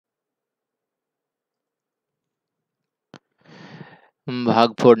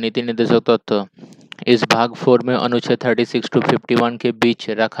भाग 4 नीति निर्देशक तत्व। इस भाग 4 में अनुच्छेद 36 टू 51 के बीच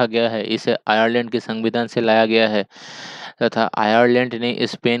रखा गया है। इसे आयरलैंड के संविधान से लाया गया है तथा आयरलैंड ने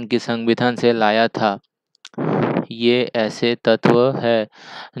स्पेन की संविधान से लाया था। ये ऐसे तत्व है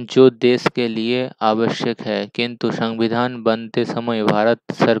जो देश के लिए आवश्यक है, किंतु संविधान बनते समय भारत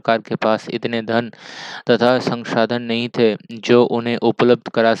सरकार के पास इतने धन तथा संसाधन नहीं थे जो उन्हें उपलब्ध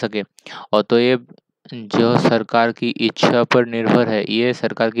करा सके। अतएव जो सरकार की इच्छा पर निर्भर है, ये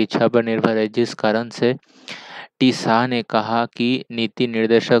सरकार की इच्छा पर निर्भर है, जिस कारण से टी शाह ने कहा कि नीति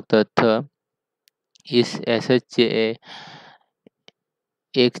निर्देशक तत्व इस ऐसे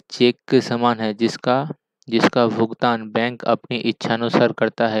एक चेक के समान है जिसका जिसका भुगतान बैंक अपनी इच्छानुसार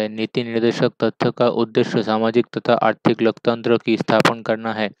करता है। नीति निर्देशक तथ्य का उद्देश्य सामाजिक तथा आर्थिक लोकतंत्र की स्थापना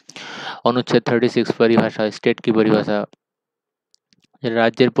करना है। অনুচ্ছেদ 36 परिभाषा, स्टेट की परिभाषा,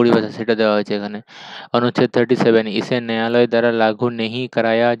 राज्य परिभाषा সেটা দেওয়া হয়েছে এখানে। অনুচ্ছেদ 37 इसे न्यायालय द्वारा लागू नहीं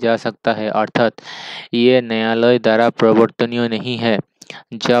कराया जा सकता है, अर्थात ये न्यायालय द्वारा प्रवर्तनीय नहीं है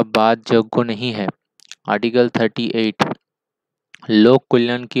जब बात योग्य नहीं है। आर्टिकल 38 लोक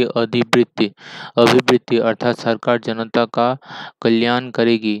कल्याण की अधिवृत्ति अभिवृत्ति अर्थात सरकार जनता का कल्याण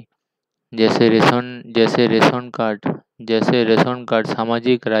करेगी। जैसे रेशन कार्ड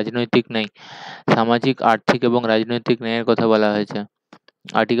सामाजिक राजनैतिक न्याय सामाजिक आर्थिक एवं राजनैतिक न्यायेर कथा बला हयेछे।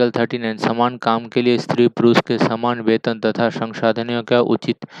 आर्टिकल 39 समान काम के लिए स्त्री पुरुष के समान वेतन तथा संसाधनों का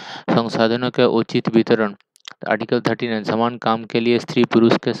उचित वितरण। आर्टिकल 39 समान काम के लिए स्त्री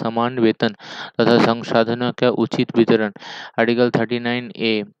पुरुष के समान वेतन तथा संसाधनों का उचित वितरण। आर्टिकल 39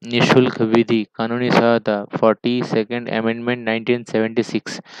 ए निःशुल्क विधि कानूनी सहायता 42nd अमेंडमेंट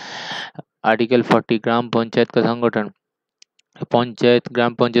 1976। आर्टिकल 40 ग्राम पंचायत का संगठन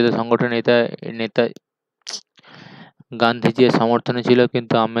ग्राम पंचायत संगठन नेता গান্ধীজির সমর্থনে ছিল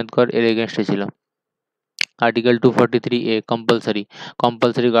কিন্তু আম্বেদকর এর এগেনস্টে ছিল। आर्टिकल 243 ए কম্পালসারি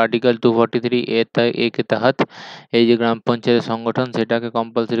आर्टिकल 243 ए के तहत এই যে গ্রাম পঞ্চায়েত সংগঠন সেটাকে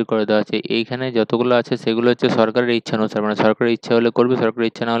কম্পালসারি করে দেওয়া আছে। এইখানে যতগুলো আছে সেগুলো হচ্ছে সরকারের ইচ্ছা অনুসার, মানে সরকারের ইচ্ছা হলে করবে, সরকারের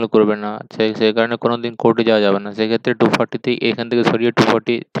ইচ্ছা না হলে করবে না। সেই কারণে কোনোদিন কোর্টে যাওয়া যাবে না। সেক্ষেত্রে 243 এখান থেকে সরিয়ে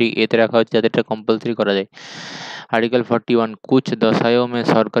 243 এতে রাখা হচ্ছে যাতে এটা কম্পালসারি করা যায়। आर्टिकल 41 कुछ दशाओं में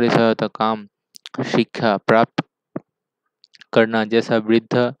सरकारी सहायता काम शिक्षा प्राप्त करना जैसा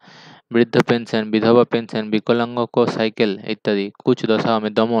वृद्ध पेंशन विधवा पेंशन विकलांगों को साइकिल इत्यादि। कुछ दशा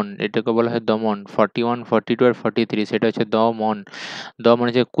में दमन এটাকে বলা হয় দমন 41 42 আর 43 সেটা হচ্ছে দমন। দমন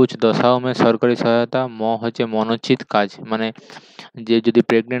হচ্ছে कुछ দশাও में সরকারি সহায়তা হচ্ছে মনোচিত কাজ, মানে যে যদি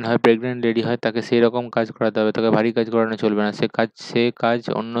প্রেগনেন্ট হয় প্রেগনেন্ট লেডি হয় তাকে সেই রকম কাজ করাতে হবে, তাকে ভারী কাজ করানো চলবে না। সে কাজ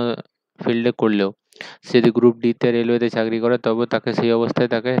অন্য ফিল্ডে করলেও সে যদি গ্রুপ ডিতে রেলওয়েতে চাকরি করে তবে তাকে সেই অবস্থায়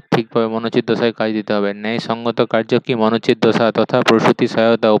তাকে ঠিকভাবে মনোচিত দশায় কাজ দিতে হবে। ন্যায়সঙ্গত कार्य की मनोचित दशा तथा प्रसूति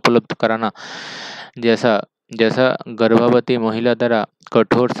सहायता उपलब्ध कराना जैसा जैसा गर्भवती महिला द्वारा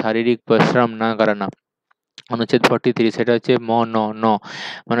कठोर शारीरिक परिश्रम ना कराना। অনুচ্ছেদ 43 সেটা হচ্ছে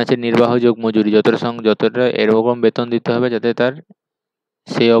মানে হচ্ছে নির্বাহযোগ মজুরি, যতটা এরকম বেতন দিতে হবে যাতে তার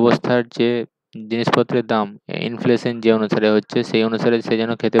সেই অবস্থার যে জিনিসপত্রের দাম ইনফ্লেশন যে অনুসারে হচ্ছে সেই অনুসারে সে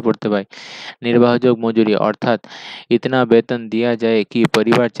যেন খেতে পড়তে পায়। निर्वाहजोग मजूरी अर्थात इतना वेतन दिया जाए कि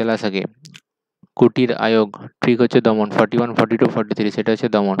परिवार चला सके। कुटीर आयोग ठीक হচ্ছে দমন 41 42 43 সেটা হচ্ছে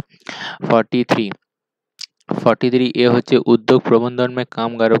দমন। 43 এ হচ্ছে উদ্যোগ প্রবন্ধন में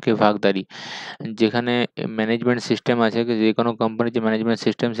कामगारों के भागदारी। যেখানে ম্যানেজমেন্ট সিস্টেম আছে, যে কোনো কোম্পানির যে ম্যানেজমেন্ট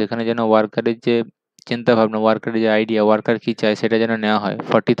সিস্টেম সেখানে যেন ওয়ার্কারের যে চিন্তা ভাবনা, ওয়ার্কারের যে আইডিয়া, ওয়ার্কার কি চায় সেটা যেন নেওয়া হয়।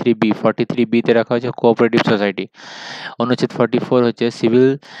 43 তে রাখা হয়েছে কোঅপারেটিভ সোসাইটি। অনুচ্ছেদ 44 হচ্ছে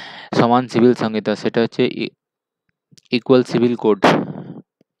সমান সিভিল সংহিতা, সেটা হচ্ছে इक्वल सिविल कोड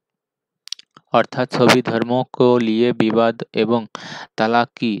अर्थात सभी धर्मों को लिए विवाद एवं तलाक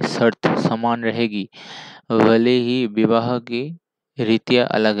की शर्त समान रहेगी, भले ही विवाह की রীতিয়া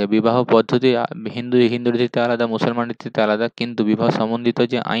আলাদা। বিবাহ পদ্ধতি হিন্দু রীতিতে আলাদা, মুসলমান রীতিতে আলাদা, কিন্তু বিবাহ সম্বন্ধিত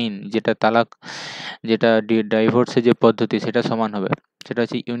যে আইন, যেটা তালাক, যেটা ডাইভোর্সের যে পদ্ধতি সেটা সমান হবে। সেটা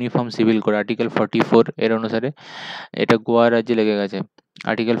হচ্ছে ইউনিফর্ম সিভিল কোড আর্টিকেল 44 এর অনুসারে। এটা গোয়া রাজ্যে লেগে গেছে।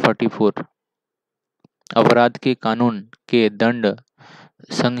 आर्टिकल 44 अपराध के कानून के दंड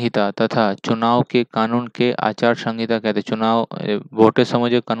संहिता तथा चुनाव के कानून के आचार संहिता कहते हैं। चुनाव ভোটের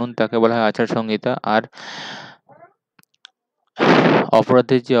সময় যে কানুন তাকে বলা হয় আচার সংহিতা, আর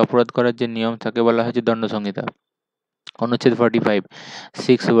অপরাধের যে অপরাধ করার যে নিয়ম তাকে বলা হচ্ছে দণ্ড সংহিতা। अनुच्छेद 45,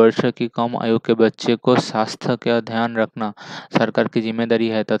 6 वर्ष की कम आयु के बच्चे को स्वास्थ्य का ध्यान रखना सरकार की जिम्मेदारी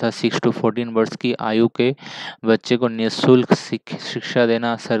है तथा 6 to 14 वर्ष की आयु के बच्चे को निःशुल्क शिक्षा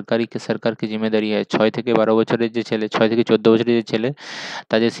देना सरकार की जिम्मेदारी है। 6 থেকে 12 বছরের যে ছেলে, 6 থেকে 14 বছরের যে ছেলে,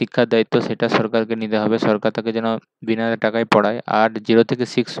 তাদের শিক্ষার দায়িত্ব সেটা সরকারকে নিতে হবে। সরকার তাকে যেন বিনা টাকায় পড়ায়। আর 0 থেকে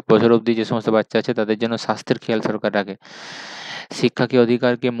 6 বছর অবধি যে সমস্ত বাচ্চা আছে তাদের জন্য স্বাস্থ্যের খেয়াল সরকার রাখে। शिक्षा के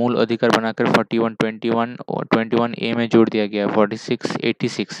अधिकार के मूल अधिकार बनाकर 41 में जोड़ दिया गया।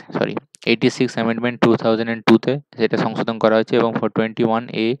 86 অ্যামেন্ডমেন্ট 2002 সেটা সংশোধন করা হয়েছে এবং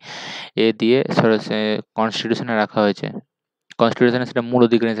 21A দিয়ে কনস্টিটিউশনে রাখা হয়েছে। কনস্টিটিউশনে সেটা মূল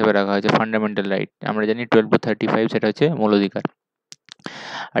অধিকার হিসেবে রাখা হয়েছে, ফান্ডামেন্টাল রাইট। আমরা জানি 12 to 35 সেটা হচ্ছে মূল অধিকার।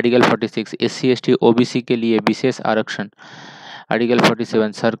 आर्टिकल 46, SC ST OBC के लिए विशेष आरक्षण। आर्टिकल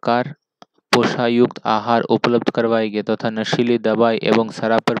 47, सरकार पोषायुक्त आहार उपलब्ध करवाएगी तथा नशीली दवाई एवं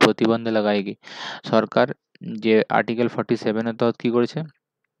शराब पर प्रतिबंध लगाएगी। সরকার যে আর্টিকেল 47 তহত কি করেছে,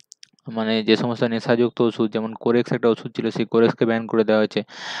 মানে যে সমস্ত নেশাযুক্ত ওষুধ, যেমন কোরেক্স একটা ওষুধ ছিল, সেই কোরেক্সকে ব্যান করে দেওয়া হয়েছে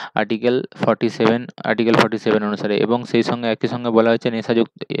আর্টিকেল 47 অনুসারে। এবং সেই সঙ্গে একই সঙ্গে বলা হয়েছে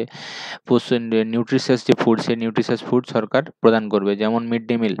নেশাযুক্ত নিউট্রিশিয়াস যে ফুড, সেই নিউট্রিশিয়াস ফুড সরকার প্রদান করবে, যেমন mid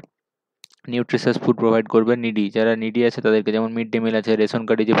day meal nutritious food provide করবে যারা নিডি আছে তাদেরকে। যেমন মিড ডে মিল আছে, রেশন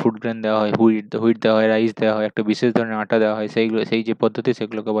কার্ডে যে ফুড গ্রেন দেওয়া হয়, হুইট দেওয়া হয়, রাইস দেওয়া হয়, একটা বিশেষ ধরনের আটা দেওয়া হয়, সেই যে পদ্ধতি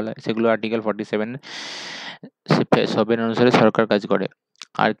সেগুলোকে বলা হয়, সেগুলো আর্টিকেল 47 অনুসারে সরকার কাজ করে।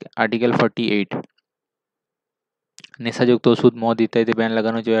 আর আর্টিকেল 48, নেশাযুক্ত ওষুধ, মদ ইত্যাদি ব্যান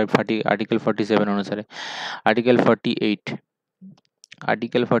লাগানো হয়েছে আর্টিকেল 47 অনুসারে। আর্টিকেল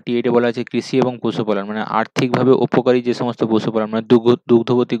 48 বলা আছে কৃষি এবং পশুপালন, মানে আর্থিকভাবে উপকারী যে সমস্ত পশুপালন, মানে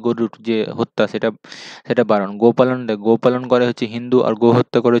দুগ্ধবতী গরুর যে হত্যা সেটা বারণ। গোপালন করে হচ্ছে হিন্দু আর গো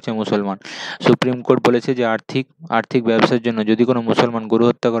হত্যা করে হচ্ছে মুসলমান। সুপ্রিম কোর্ট বলেছে যে আর্থিক ব্যবসার জন্য যদি কোনো মুসলমান গরু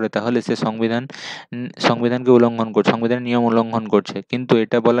হত্যা করে তাহলে সে সংবিধানকে সংবিধানের নিয়ম উল্লঙ্ঘন করছে। কিন্তু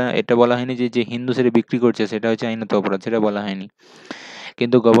এটা বলা হয়নি যে হিন্দু সেটা বিক্রি করছে সেটা হচ্ছে আইনত অপরাধ, সেটা বলা হয়নি।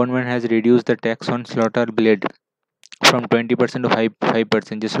 কিন্তু government has reduce the tax on slaughter blade from 20% to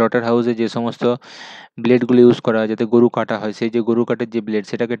 5%। যে স্লটার হাউসে যে সমস্ত ব্লেডগুলো ইউজ করা হয় যাতে গরু কাটা হয়, সেই যে গরু কাটার যে ব্লেড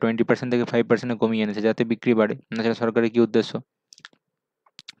সেটাকে 20% থেকে 5% কমিয়ে এনেছে যাতে বিক্রি বাড়ে। সেটা সরকারের কি উদ্দেশ্য?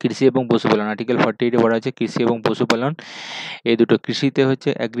 কৃষি এবং পশুপালন, আর্টিকেল 48 বলা আছে কৃষি এবং পশুপালন এই দুটো। কৃষিতে হচ্ছে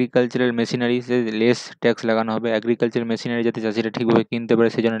এগ্রিকালচারাল মেশিনারি লেস ট্যাক্স লাগানো হবে। এগ্রিকালচারাল মেশিনারি যাতে চাষিরা ঠিকভাবে কিনতে পারে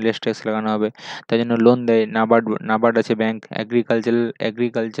সেই জন্য লেস ট্যাক্স লাগানো হবে। তাই জন্য লোন দেয় নাবার্ড আছে ব্যাংক।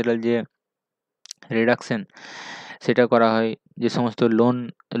 এগ্রিকালচারাল যে রিডাকশন সেটা করা হয়, যে সমস্ত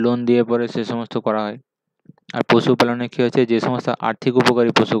লোন দিয়ে পরে সে সমস্ত করা হয়। আর পশুপালনে কি হচ্ছে, যে সমস্ত আর্থিক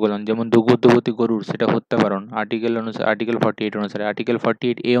উপকারী পশুপালন যেমন দুগ্ধবতী গরুর সেটা হত্যা বারণ আর্টিকেল 48 অনুসারে। আর্টিকেল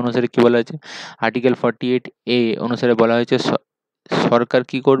 48A অনুসারে কি বলা হয়েছে? আর্টিকেল 48A অনুসারে বলা হয়েছে সরকার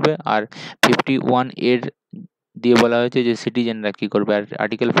কি করবে, আর 51 দিয়ে বলা হয়েছে যে সিটিজেনরা কি করবে। আর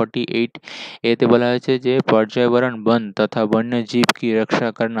আর্টিকেল 48A বলা হয়েছে যে पर्यावरण वन तथा वन्य जीव की रक्षा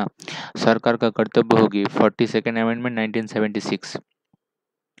करना सरकार का कर्तव्य होगी। 42nd amendment 1976।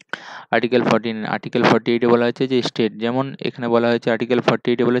 আর্টিকেল 48 বলা হয়েছে যে স্টেট, যেমন এখানে বলা হয়েছে আর্টিকেল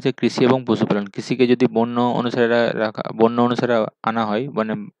 48 বলা হয়েছে কৃষি এবং পশুপালন। কৃষিকে যদি বন্য অনুসারে আনা হয়,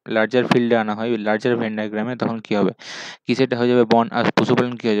 মানে লার্জার ফিল্ডে আনা হয়, লার্জার ভেন ডায়াগ্রামে, তখন কি হবে? কৃষিটা হয়ে যাবে বন আর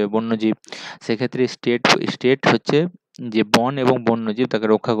পশুপালন কি হয়ে যাবে? বন্যজীব। সেক্ষেত্রে স্টেট হচ্ছে যে বন এবং বন্যজীব তাকে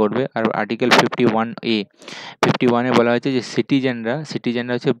রক্ষা করবে। আর আর্টিকেল 51 বলা হয়েছে যে সিটিজেনরা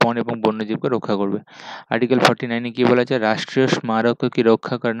হচ্ছে বন এবং বন্যজীবকে রক্ষা করবে। आर्टिकल 49 কি বলা আছে? রাষ্ট্রীয় স্মারক কি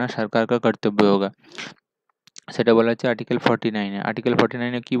রক্ষা করনা সরকার কা কর্তব্য হোগা, সেটা বলা আছে আর্টিকেল 49 আর্টিকেল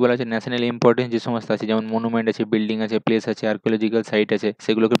 49 কি বলা আছে? ন্যাশনাল ইম্পর্টেন্স যে সমস্ত আছে, যেমন মনুমেন্ট আছে, বিল্ডিং আছে, প্লেস আছে, আর্কিওলজিক্যাল সাইট আছে,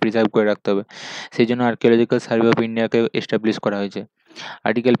 সেগুলোকে প্রিজার্ভ করে রাখতে হবে। সেই জন্য আর্কিওলজিক্যাল সার্ভে অফ ইন্ডিয়াকে এস্টাবলিশ করা হয়েছে।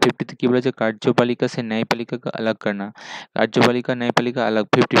 आर्टिकल 50 কি বলেছে? कार्यपालिका से न्यायपालिका का अलग करना। কার্যপালিকা ন্যায়পালিকা আলাদা,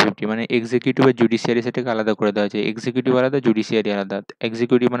 50-50, মানে এক্সিকিউটিভ আর জুডিশিয়ারি সেটাকে আলাদা করে দেওয়া হয়েছে। এক্সিকিউটিভ আলাদা, জুডিশিয়ারি আলাদা।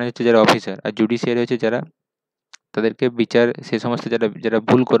 এক্সিকিউটিভ মানে হচ্ছে যারা অফিসার, আর জুডিশিয়ারি হচ্ছে যারা তাদেরকে বিচার, সে সমস্ত যারা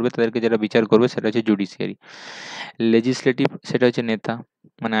ভুল করবে তাদেরকে যারা বিচার করবে সেটা হচ্ছে জুডিশিয়ারি। লেজিসলেটিভ সেটা হচ্ছে নেতা,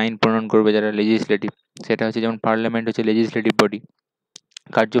 মানে আইন প্রণয়ন করবে যারা। লেজিসলেটিভ সেটা হচ্ছে যেমন পার্লামেন্ট হচ্ছে লেজিসলেটিভ বডি।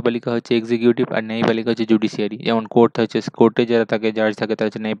 কার্যপালিকা হচ্ছে এক্সিকিউটিভ, আর ন্যায়পালিকা হচ্ছে জুডিশিয়ারি। যেমন কোর্টে যারা থাকে, জাজ থাকে, তারা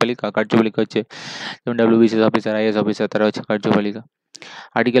হচ্ছে ন্যায়পালিকা। কার্যপালিকা হচ্ছে যেমন WBCS অফিসার, IAS অফিসার, তারা হচ্ছে কার্যপালিকা।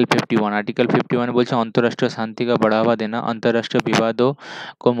 आर्टिकल 51 बोलছে अंतर्राष्ट्रीय शांति का बढ़ावा देना, अंतर्राष्ट्रीय विवादों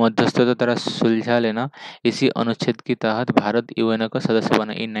को मध्यस्थता द्वारा सुलझा लेना। इसी अनुच्छेद के तहत भारत यूएनओ का सदस्य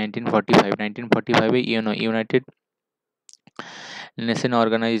बना इन 1945। 1945 में यूएनओ यूनाइटेड নেশন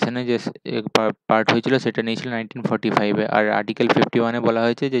অর্গানাইজেশনে যে পার্ট হয়েছিল সেটা নিয়েছিল 1945-এ। আর আর্টিকেল 51-এ বলা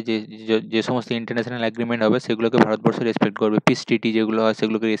হয়েছে যে যে যে সমস্ত ইন্টারন্যাশনাল এগ্রিমেন্ট হবে সেগুলোকে ভারতবর্ষ রেসপেক্ট করবে, পিস ট্রিটি যেগুলো হয়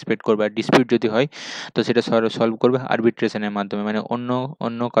সেগুলোকে রেসপেক্ট করবে, আর ডিসপিউট যদি হয় তো সেটা সলভ করবে আরবিট্রেশনের মাধ্যমে, মানে অন্য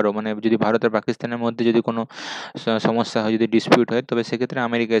অন্য কারো, মানে যদি ভারত আর পাকিস্তানের মধ্যে যদি কোনো সমস্যা হয়, যদি ডিসপিউট হয়, তবে সেক্ষেত্রে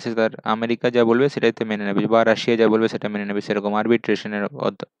আমেরিকা এসে তার আমেরিকা যা বলবে সেটাইতে মেনে নেবে, বা রাশিয়া যা বলবে সেটা মেনে নেবে, সেরকম আরবিট্রেশনের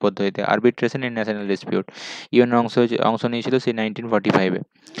পদ্ধতিতে, arbitration in national dispute. UN অংশ নিয়েছিল সেই 1945-এ।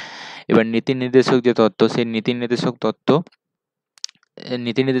 এবার নীতি নির্দেশক যে তত্ত্ব, সেই নীতি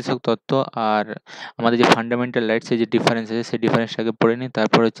নির্দেশক তত্ত্ব আর আমাদের যে ফান্ডামেন্টাল রাইটস, সেই যে ডিফারেন্স আছে সেই ডিফারেন্সটাকে পড়ে নিই।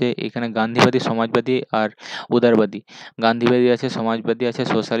 তারপর হচ্ছে এখানে গান্ধীবাদী, সমাজবাদী আর উদারবাদী। গান্ধীবাদী আছে, সমাজবাদী আছে,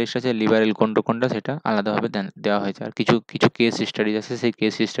 সোশ্যালিস্ট আছে, লিবারেল, কোনটা কোনটা সেটা আলাদাভাবে দেওয়া হয়েছে। আর কিছু কিছু কেস স্টাডিজ আছে, সেই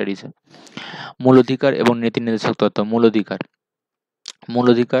কেস স্টাডিজে মূল অধিকার এবং নীতি নির্দেশক তত্ত্ব। মূল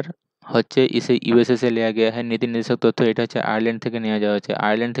অধিকার হচ্ছে ইসে ইউএসএ से लिया गया है। নীতি নির্দেশক তথ্য এটা হচ্ছে আয়ারল্যান্ড থেকে নিয়ে যাওয়া হয়েছে,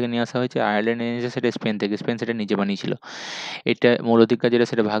 আয়ারল্যান্ড থেকে নিয়ে আসা হয়েছে, আয়ারল্যান্ড এনেছে সেটা স্পেন থেকে, স্পেন সেটা নিজে বানিয়েছিল। এটা মূল অধিকার যেটা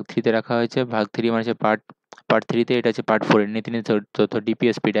সেটা ভাগ থ্রিতে রাখা হয়েছে, ভাগ থ্রি মানে হচ্ছে পার্ট থ্রিতে, এটা হচ্ছে পার্ট ফোরে। নীতি নির্দেশক তথ্য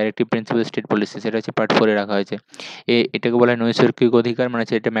DPSP, directive principle state policy, সেটা হচ্ছে পার্ট ফোরে রাখা হয়েছে। এটাকে বলা হয় নৈসর্গিক অধিকার, মানে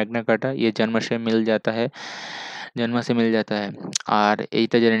হচ্ছে এটা ম্যাগনা কার্টা, ইয়ে জন্ম সে মিল যাতা है। আর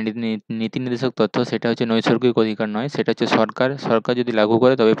এইটা যে নীতি নির্দেশক তথ্য সেটা হচ্ছে নৈসর্গিক অধিকার নয়, সেটা হচ্ছে সরকার যদি লাগু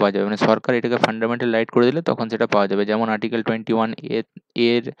করে তবে পাওয়া যাবে, মানে সরকার এটাকে ফান্ডামেন্টাল রাইট করে দিলে তখন সেটা পাওয়া যাবে। যেমন আর্টিকেল 21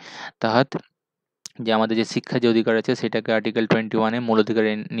 এর তাহাত যে আমাদের যে শিক্ষা যে অধিকার আছে সেটাকে আর্টিকেল 21-এ মূল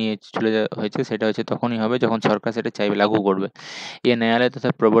অধিকারে নিয়ে চলে যাওয়া হয়েছে, সেটা হচ্ছে তখনই হবে যখন সরকার সেটা চাইবে, লাগু করবে। এ ন্যায়ালয় তথা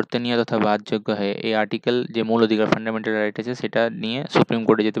প্রবর্তনীয় তথা বাদযোগ্য হয়। এই আর্টিকেল যে মূল অধিকার ফান্ডামেন্টাল রাইট আছে সেটা নিয়ে সুপ্রিম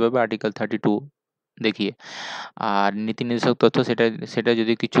কোর্টে যেতে পারবে আর্টিকেল 32 দেখিয়ে। আর নীতি নির্দেশক তথ্য সেটা সেটা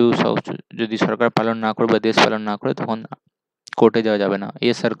যদি যদি সরকার পালন না করে বা দেশ পালন না করে তখন কোর্টে যাওয়া যাবে না। এ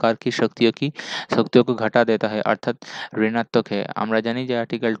সরকার শক্তিও ঘটা দেতা হয়, অর্থাৎ ঋণাত্মক হয়। আমরা জানি যে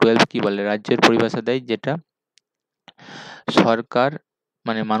আর্টিকেল 12 কি বলে, রাজ্যের পরিভাষা দেয় যেটা সরকার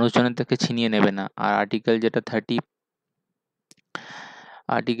মানে মানুষজনের থেকে ছিনিয়ে নেবে না। আর আর্টিকেল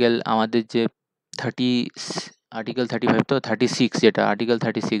আমাদের যে থার্টি আর্টিকেল 35 তো 36, যেটা আর্টিকেল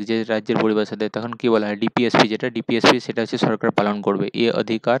 36 যে রাজ্যের পরিভাষা দেয়, তখন কি বলা হয় ডিপিএসপি, যেটা ডিপিএসপি সেটা হচ্ছে সরকার পালন করবে। এ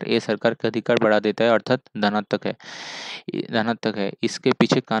सरकार के अधिकार बढ़ा देता है, अर्थात धनात्मक है। इसके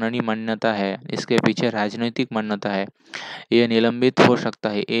पीछे कानूनी मान्यता है, इसके पीछे राजनৈতিক मान्यता है। ये निलंबित हो सकता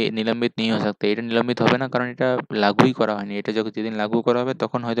है, এ নিলম্বিত नहीं हो सकता। এটা নিলম্বিত হবে না, কারণ এটা লাগুই করা হয়নি। এটা যখন যেদিন লাগু করা হবে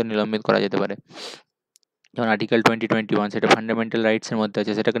তখন হয়তো নিলম্বিত করা যেতে পারে। যেমন আর্টিকেল 2021 সেটা ফান্ডামেন্টাল রাইটসের মধ্যে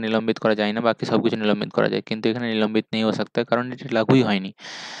আছে, সেটাকে নিলম্বিত করা যায় না, বাকি সব কিছু নিলম্বিত করা যায়, কিন্তু এখানে নিলম্বিত নেই হো सकता, কারণ এটা লাগুই হয়নি।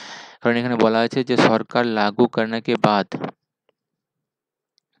 কারণ এখানে বলা আছে যে সরকার লাগু करने के बाद,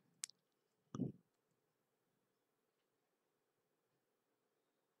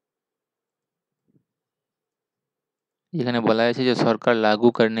 এখানে বলা আছে যে সরকার লাগু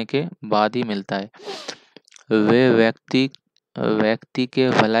करने के बाद ही मिलता है। वे ব্যক্তিকে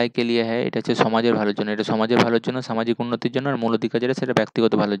ভলাই কে লিয়ে হ্যায়, এটা হচ্ছে সমাজের ভালোর জন্য, এটা সমাজের ভালোর জন্য, সামাজিক উন্নতির জন্য। আর মূল অধিকার যেটা সেটা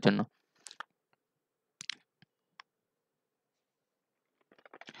ব্যক্তিগত ভালোর জন্য।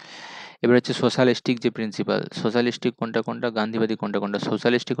 এবার হচ্ছে সোশ্যালিস্টিক যে প্রিন্সিপাল, সোশ্যালিস্টিক কোনটা কোনটা, গান্ধীবাদী কোনটা কোনটা।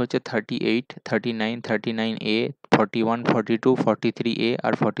 সোশ্যালিস্টিক হচ্ছে 38, 39, 39A, 41, 42, 43A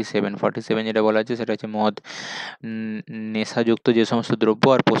আর 47। 47 যেটা বলা আছে সেটা হচ্ছে মদ, নেশাযুক্ত যে সমস্ত দ্রব্য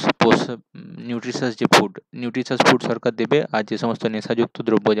আর নিউট্রিশাস ফুড সরকার দেবে। আর যে সমস্ত নেশাযুক্ত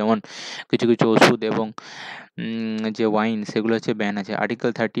দ্রব্য যেমন কিছু কিছু ওষুধ এবং যে ওয়াইন, সেগুলো হচ্ছে ব্যান আছে।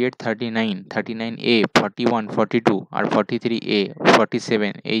 আর্টিকেল 38, 39, 39A, 41, 42 আর 43A,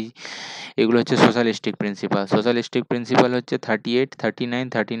 47, এগুলো হচ্ছে সোশ্যালিস্টিক প্রিন্সিপাল হচ্ছে 38, 39,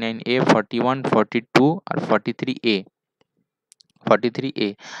 39A, 41, 42 আর 43A।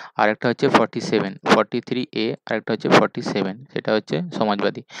 আর একটা হচ্ছে 43A, আর একটা হচ্ছে 47, সেটা হচ্ছে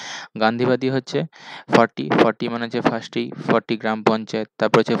সমাজবাদী। গান্ধীবাদী হচ্ছে 40 মানে হচ্ছে ফার্স্টেই 40 গ্রাম পঞ্চায়েত,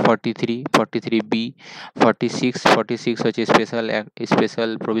 তারপর হচ্ছে 43B, 46 হচ্ছে special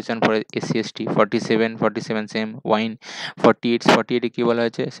provision for SC/ST, 47 same wine. 48 কি বলা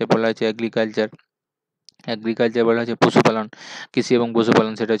হয়েছে, সে বলা হয়েছে এগ্রিকালচার বলা হচ্ছে পশুপালন, কৃষি এবং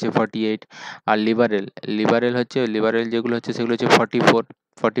পশুপালন, সেটা হচ্ছে 48। আর লিবারেল যেগুলো হচ্ছে সেগুলো হচ্ছে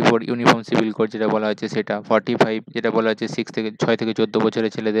 44 ইউনিফর্ম সিভিল কোড যেটা বলা হচ্ছে সেটা। 45 যেটা বলা হচ্ছে 6 থেকে 14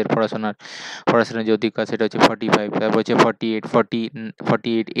 বছরের ছেলেদের পড়াশোনার যে অধিকার, সেটা হচ্ছে 45। তারপর হচ্ছে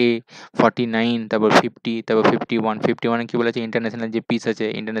 48A, 49, তারপর 50, তারপর 51 কি বলা হচ্ছে ইন্টারন্যাশনাল যে পিস আছে,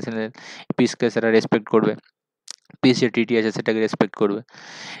 ইন্টারন্যাশনাল পিসকে সেটা রেসপেক্ট করবে। পিস যে ট্রিটি আছে সেটাকে রেসপেক্ট করবে।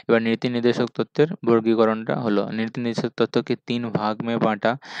 এবার নীতি निर्देशक तत्वेर वर्गीकरणটা হলো नीति निर्देशक तत्व के 3 भाग में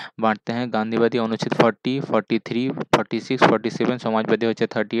बांटते हैं। गांधीवादी अनुच्छेद 40, 43, 46, 47, समाजवादी হচ্ছে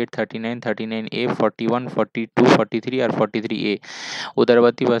 38, 39, 39A, 41, 42, 43 আর 43A।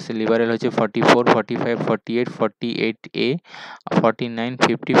 उदारवादी বা লিবারেল হচ্ছে 44, 45, 48, 48A, 49,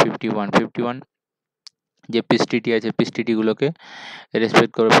 50, 51, 51 যে পিস ট্রিটি আছে পিস ট্রিটিগুলোকে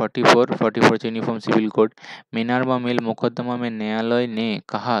रेस्पेक्ट करो। 44 हচ্ছে यूनिफॉर्म सिविल कोड। मिनर्वा मिल मुकदमा में न्यायालय ने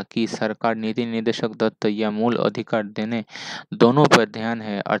कहा कि सरकार नीति निर्देशक तत्व या मूल अधिकार देने दोनों पर ध्यान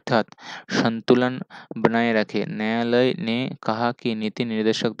है अर्थात संतुलन बनाए रखे। न्यायालय ने कहा कि नीति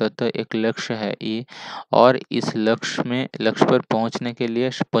निर्देशक तत्व एक लक्ष्य है और इस लक्ष्य पर पहुंचने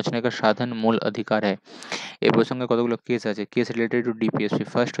का साधन मूल अधिकार है। এই প্রসঙ্গে কতগুলো কেস আছে। Case related to DPSP.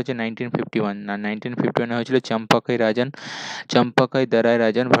 First হচ্ছে 1951 না 1951 হয়েছিল চম্পাকাই দারায়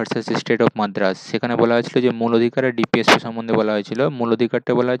রাজন ভার্সেস স্টেট অফ মাদ্রাস। সেখানে বলা হয়েছিল যে মূল অধিকার আর ডিপিএসপি সম্বন্ধে বলা হয়েছিল। মূল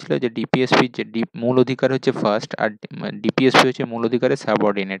অধিকারটা বলা হয়েছিল যে ডিপিএসপি যে মূল অধিকার হচ্ছে ফার্স্ট আর ডিপিএসপি হচ্ছে মূল অধিকারের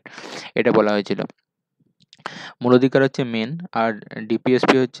সাবঅর্ডিনেট, এটা বলা হয়েছিল। মূল অধিকার হচ্ছে মেন আর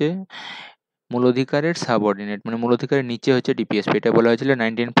ডিপিএসপি হচ্ছে মূল অধিকারের সাবঅর্ডিনেট, মানে মূল অধিকারের নিচে হচ্ছে ডিপিএসপি। এটা বলা হয়েছিল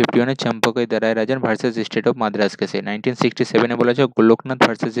 1951 চম্পাকাই দারায় রাজন ভার্সেস স্টেট অফ মাদ্রাস কেসে। 1967 বলা হয়েছিল Golaknath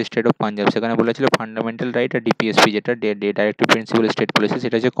versus state of Punjab. সেখানে বলা হয়েছিল ফান্ডামেন্টাল রাইট আর ডিপিএসপি যেটা ডাইরেক্টিভ প্রিন্সিপাল স্টেট পলিসি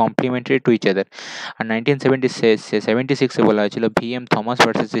সেটা হচ্ছে কমপ্লিমেন্টারি টু ইচ আদার। আর 1976 বলা হয়েছিল VM Thomas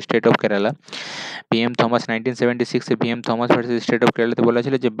versus state of Kerala. VM Thomas 1976 VM Thomas versus state of কেরালাতে বলা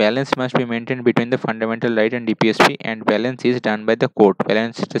হয়েছিল যে balance must be maintain between the fundamental right and DPSP and balance is done by the court.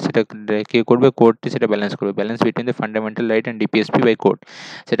 ব্যালেন্সটা সেটা কে করবে? কোর্টটি সেটা balance করবে। Balance between the fundamental right and DPSP by court,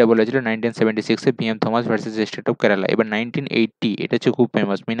 সেটা বলেছিল 1976 VM Thomas versus state of Kerala. এবার 1980 এটা হচ্ছে খুব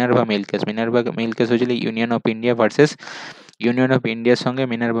ফেমাস মিনার্ভা মিল কেস। মিনার্ভা মিল কেস হয়েছিল union of India versus union of ইন্ডিয়ার সঙ্গে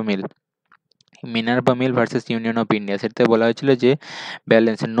Minerva mill versus union of India. সেটাতে বলা হয়েছিল যে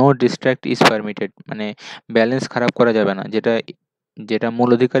balance no distract is permitted, মানে ব্যালেন্স খারাপ করা যাবে না। যেটা মূল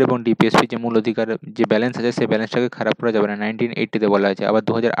অধিকার এবং ডিপিএসপি যে মূল অধিকার যে ব্যালেন্স আছে সেই ব্যালেন্সটাকে খারাপ করা যাবে না, 1980-তে বলা হয়েছে। আবার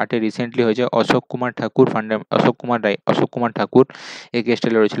 2008-এ রিসেন্টলি হয়েছে অশোক কুমার ঠাকুর এই কেসটা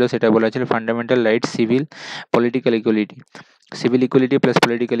লড়েছিল। সেটা বলা হয়েছিল fundamental right civil political equality. Civil equality plus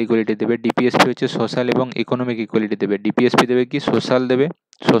political equality দেবে। ডিপিএসপি হচ্ছে সোশ্যাল এবং ইকোনমিক ইকুয়ালিটি দেবে। ডিপিএসপি দেবে কি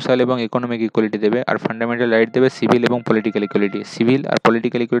সোশ্যাল এবং ইকোনমিক ইকুয়ালিটি দেবে। আর ফান্ডামেন্টাল রাইট দেবে সিভিল এবং পলিটিক্যাল ইকুয়ালিটি। সিভিল আর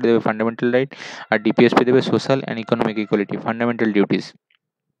পলিটিক্যাল ইকুয়ালিটি দেবে ফান্ডামেন্টাল রাইট, আর ডিপিএসপি দেবে social and economic equality, fundamental duties.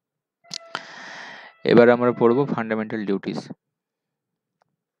 এবার আমরা পড়বো ফান্ডামেন্টাল ডিউটিস।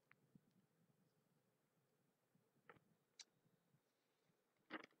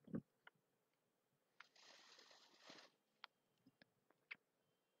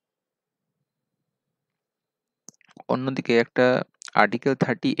 অন্যদিকে একটা আর্টিকেল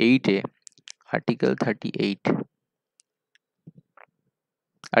 38-এ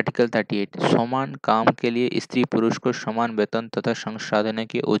आर्टिकल 38 समान काम के लिए स्त्री पुरुष को समान वेतन तथा संसाधन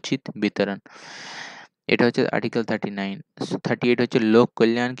के उचित वितरण। এটা হচ্ছে आर्टिकल 39। 38 হচ্ছে लोक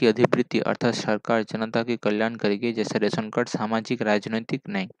कल्याण की अधिवृत्ति अर्थात सरकार जनता के कल्याण करेगी जैसे रेशन कार्ड सामाजिक राजनैतिक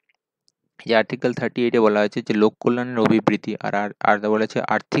नहीं। যে আর্টিকেল 38-এ বলা হয়েছে যে লোক কল্যাণের অভিবৃদ্ধি আর বলা হচ্ছে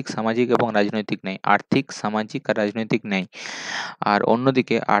আর্থিক সামাজিক এবং রাজনৈতিক ন্যায়, আর্থিক সামাজিক আর রাজনৈতিক ন্যায়। আর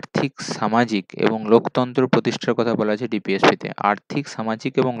অন্যদিকে আর্থিক সামাজিক এবং লোকতন্ত্র প্রতিষ্ঠার কথা বলা হয়েছে ডিপিএসপিতে। আর্থিক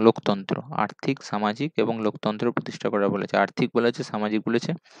সামাজিক এবং লোকতন্ত্র প্রতিষ্ঠা করা বলেছে। আর্থিক বলা হচ্ছে, সামাজিক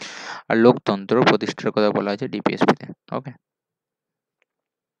বলেছে, আর লোকতন্ত্র প্রতিষ্ঠার কথা বলা হয়েছে ডিপিএসপিতে। ওকে,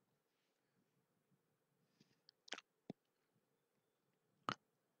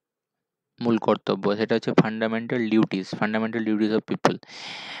 মূল কর্তব্য সেটা হচ্ছে ফান্ডামেন্টাল ডিউটিস অফ পিপল।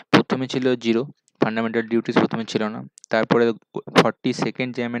 প্রথমে ছিল জিরো, ফান্ডামেন্টাল ডিউটিস প্রথমে ছিল না। তারপরে 42nd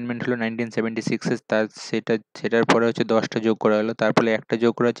যে অ্যামেন্ডমেন্ট হলো 1976-এ সেটার পরে হচ্ছে 10টা যোগ করা হলো। তারপরে একটা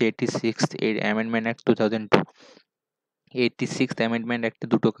যোগ করা হচ্ছে 86th amendment act 2002। 86th amendment অ্যাক্টে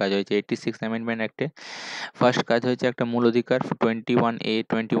দুটো কাজ হয়েছে। 86th অ্যামেন্ডমেন্ট অ্যাক্টে ফার্স্ট কাজ হয়েছে একটা মূল অধিকার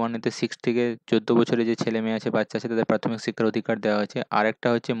 21A-তে 6 থেকে 14 বছরের যে ছেলে মেয়ে আছে, বাচ্চা আছে, তাদের প্রাথমিক শিক্ষার অধিকার দেওয়া হয়েছে। আর একটা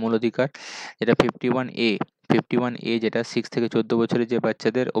হচ্ছে মূল অধিকার যেটা 51A যেটা 6 থেকে 14 বছরের যে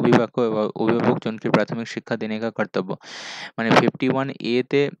বাচ্চাদের অভিভাবকজনকে প্রাথমিক শিক্ষা দেনে কা কর্তব্য। মানে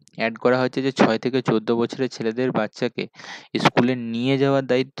 51A-তে অ্যাড করা হচ্ছে যে 6 থেকে 14 বছরের ছেলেদের বাচ্চাকে স্কুলে নিয়ে যাওয়ার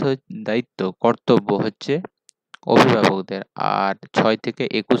কর্তব্য হচ্ছে অভিভাবকদের। আর 6 থেকে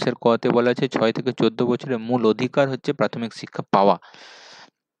 21-এর কতে বলা আছে 6 থেকে 14 বছরের মূল অধিকার হচ্ছে প্রাথমিক শিক্ষা পাওয়া।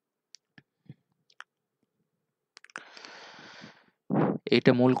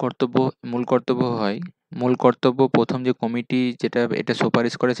 এটা মূল কর্তব্য প্রথম যে কমিটি যেটা এটা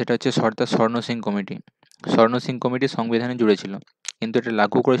সুপারিশ করে সেটা হচ্ছে সর্দার স্বর্ণ সিং কমিটি। স্বর্ণ সিং কমিটি সংবিধানে জুড়েছিল, কিন্তু এটা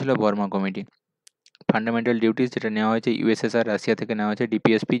লাগু করেছিল বর্মা কমিটি। ফান্ডামেন্টাল ডিউটিস যেটা নেওয়া হয়েছে ইউএসএসআর রাশিয়া থেকে নেওয়া হয়েছে,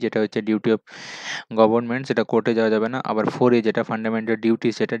 ডিপিএসপি যেটা হচ্ছে ডিউটি অফ গভর্নমেন্ট, সেটা কোর্টে যাওয়া যাবে না। আবার 4A যেটা ফান্ডামেন্টাল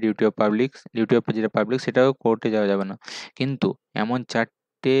ডিউটিস, সেটা duty of public, duty of যেটা পাবলিক সেটাও কোর্টে যাওয়া যাবে না। কিন্তু এমন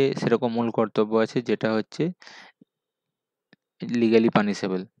 4টে সেরকম মূল কর্তব্য আছে যেটা হচ্ছে legally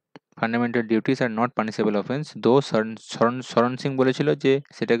punishable. Fundamental duties are not punishable offence. দো শরণ সিং বলেছিল যে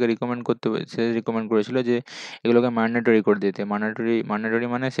সেটাকে রিকমেন্ড করতে, সে রিকমেন্ড করেছিল যে এগুলোকে ম্যান্ডেটরি করে দিতে। ম্যান্ডেটরি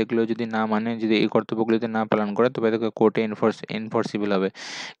মানে সেগুলো যদি না মানে, যদি এই কর্তব্যগুলিতে না পালন করে তবে তাকে কোর্টে এনফোর্সিবল হবে।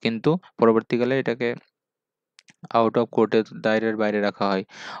 কিন্তু পরবর্তীকালে এটাকে আউট অফ কোর্টের দায়রের বাইরে রাখা হয়।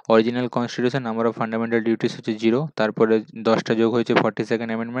 Original constitution number of fundamental duties হচ্ছে 0, তারপরে 10টা যোগ হয়েছে 42nd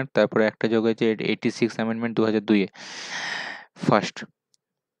অ্যামেন্ডমেন্ট, তারপরে একটা যোগ হয়েছে 86 অ্যামেন্ডমেন্ট 2002-এ ফার্স্ট।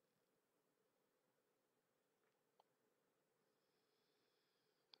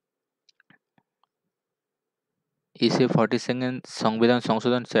 इसे 42वें संविधान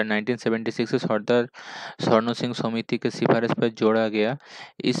संशोधन 1976 से सरदार स्वर्ण सिंह समिति के सिफारिश पर जोड़ा गया।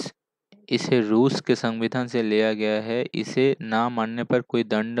 इसे रूस के संविधान से लिया गया है। इसे ना मानने पर कोई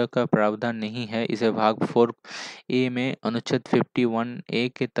दंड का प्रावधान नहीं है। इसे भाग 4A में अनुच्छेद 51A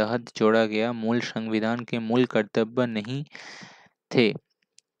के तहत जोड़ा गया। मूल संविधान के मूल कर्तव्य नहीं थे।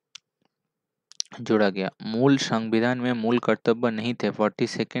 जोड़ा गया, मूल संविधान में मूल कर्तव्य नहीं थे।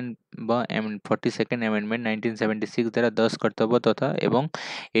 42nd অ্যামেন্ডমেন্ট 1976 দ্বারা 10 কর্তব্য তথা এবং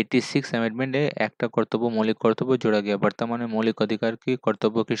 86 অ্যামেন্ডমেন্ট এ একটা কর্তব্য, মৌলিক কর্তব্য जोड़ा गया। वर्तमान में मौलिक अधिकार की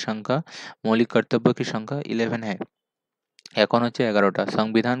कर्तव्य की संख्या, मौलिक कर्तव्य की संख्या 11 है। এখন হচ্ছে 11টা।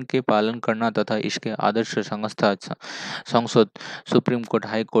 संविधान के पालन करना तथा इसके आदर्श संस्था, संसद, सुप्रीम कोर्ट,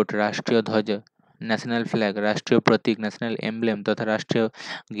 हाई कोर्ट, राष्ट्रीय ध्वज, ন্যাশনাল ফ্ল্যাগ, রাষ্ট্রীয় প্রতীক, ন্যাশনাল এমব্লেম তথা রাষ্ট্রীয়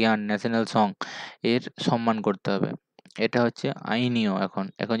জ্ঞান, ন্যাশনাল সং এর সম্মান করতে হবে। এটা হচ্ছে আইনীয়। এখন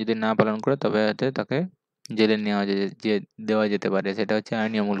এখন যদি না পালন করে তবে হয়তো তাকে জেলে নেওয়া যে দেওয়া যেতে পারে। সেটা হচ্ছে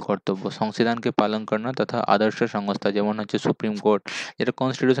আইনীয় মূল কর্তব্য। সংবিধানকে পালন করানো তথা আদর্শ সংস্থা, যেমন হচ্ছে সুপ্রিম কোর্ট, যেটা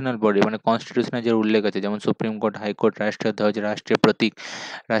কনস্টিটিউশনাল বডি, মানে কনস্টিটিউশনে যে উল্লেখ আছে, যেমন সুপ্রিম কোর্ট, হাইকোর্ট, রাষ্ট্রীয় ধ্বজ, রাষ্ট্রীয় প্রতীক,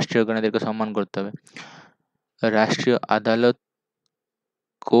 রাষ্ট্রীয় জ্ঞান, এদেরকে সম্মান করতে হবে। राष्ट्रीय अदालत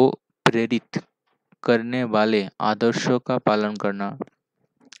को प्रेरित करने वाले आदर्शों का पालन करना।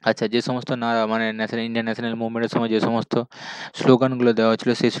 আচ্ছা, যে সমস্ত না মানে ন্যাশনাল ইন্ডিয়ান ন্যাশনাল মুভমেন্টের সময় যে সমস্ত স্লোগানগুলো দেওয়া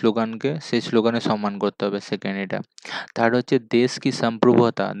হচ্ছিল সেই স্লোগানের সম্মান করতে হবে। সেকেন্ড এটা। থার্ড হচ্ছে দেশ কি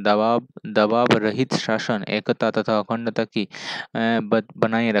সম্প্রভুতা, দবাব রহিত শাসন, একতা তথা অখণ্ডতা কি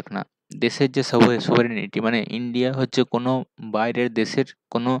বানায়ে রাখনা। দেশের যে সোভারেনিটি, মানে ইন্ডিয়া হচ্ছে কোনো বাইরের দেশের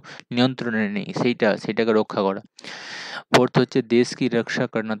কোনো নিয়ন্ত্রণে নেই, সেইটাকে রক্ষা করা। ফোর্থ হচ্ছে দেশ কি রক্ষা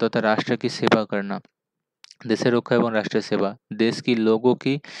করনা তথা রাষ্ট্র কি সেবা করনা, देशेर रक्षा एवं राष्ट्रीय सेवा। देश की लोगों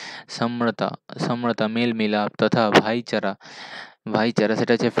की सम्रता मेल मिलाप तथा भाईचारा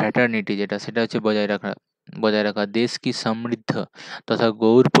সেটা হচ্ছে ফ্র্যাটার্নিটি, যেটা সেটা হচ্ছে বজায় রাখা। देश की समृद्ध तथा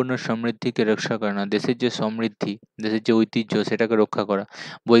গৌরবপূর্ণ সমৃদ্ধিকে রক্ষা করা। দেশের যে সমৃদ্ধি, দেশের যে ঐতিহ্য সেটাকে রক্ষা করা।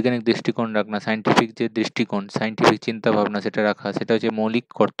 বৈজ্ঞানিক দৃষ্টিকোণ রাখা, সায়েন্টিফিক যে দৃষ্টিকোণ, সায়েন্টিফিক চিন্তা ভাবনা সেটা রাখা, সেটা হচ্ছে মৌলিক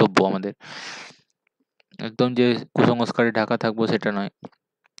কর্তব্য আমাদের। একদম যে কুসংস্কারে ঢাকা থাকবো সেটা নয়।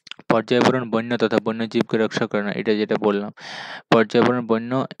 পর্যায়বরণ বন্য তথা বন্যজীবকে রক্ষা করে না, এটা যেটা বললাম। পর্যায়বরণ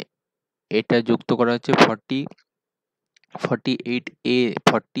বন্য এটা যুক্ত করা হচ্ছে 48A।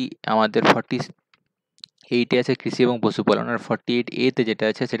 আমাদের 48 আছে কৃষি এবং পশুপালন, আর 48A তে যেটা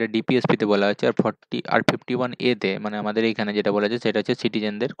আছে সেটা ডিপিএসপি তে বলা আছে। আর 51A তে মানে আমাদের এইখানে যেটা বলা আছে সেটা হচ্ছে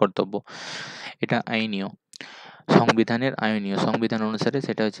সিটিজেনদের কর্তব্য। এটা আইনীয়, সংবিধানের আইনীয়, সংবিধান অনুসারে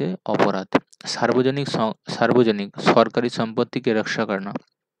সেটা হচ্ছে অপরাধ। সার্বজনিক সরকারি সম্পত্তিকে রক্ষা করা,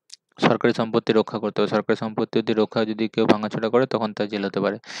 সরকারি সম্পত্তি রক্ষা করতে হবে। সরকারি সম্পত্তি যদি কেউ ভাঙাচোরা করে তখন তার জেল হতে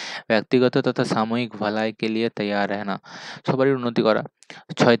পারে। ব্যক্তিগত তথা সাময়িক भलाई के लिए तैयार रहना, সবারই উন্নতি করা।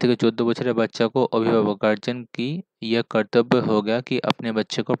 6 থেকে 14 বছরের বাচ্চা को अभिभावक गार्जियन की यह कर्तव्य हो गया कि अपने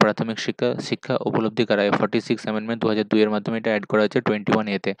बच्चे को प्राथमिक শিক্ষা উপলব্ধি कराए। 46 অ্যামেন্ডমেন্ট 2002 এর মাধ্যমে এটা অ্যাড করা হয়েছে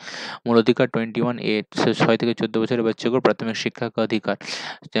 21A তে। মূল অধিকার 21A, 6 থেকে 14 বছরের बच्चे को प्राथमिक शिक्षा का अधिकार।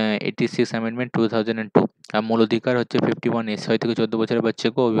 86 অ্যামেন্ডমেंट 2002। আর মূল অধিকার হচ্ছে 51A, 6 থেকে 14 বছরের बच्चे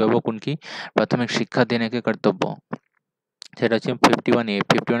को अभिभावक उनकी प्राथमिक शिक्षा देने के कर्तव्य, সেটা হচ্ছে 51A।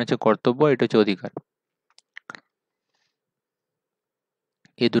 51 হচ্ছে কর্তব্য, এটা হচ্ছে অধিকার।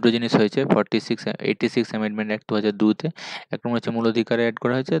 এই দুটো জিনিস হয়েছে 86 অ্যামেন্ডমেন্ট অ্যাক্ট 2002 তে। এক নম্বর হচ্ছে মূল অধিকারে অ্যাড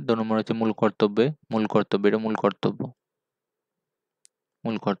করা হয়েছে, 2 নম্বর হচ্ছে এটা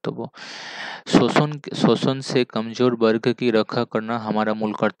मूल कर्तव्य। शोषण से कमजोर वर्ग की रक्षा करना हमारा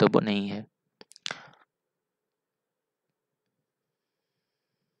मूल कर्तव्य नहीं है।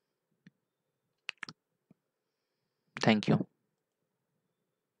 Thank you.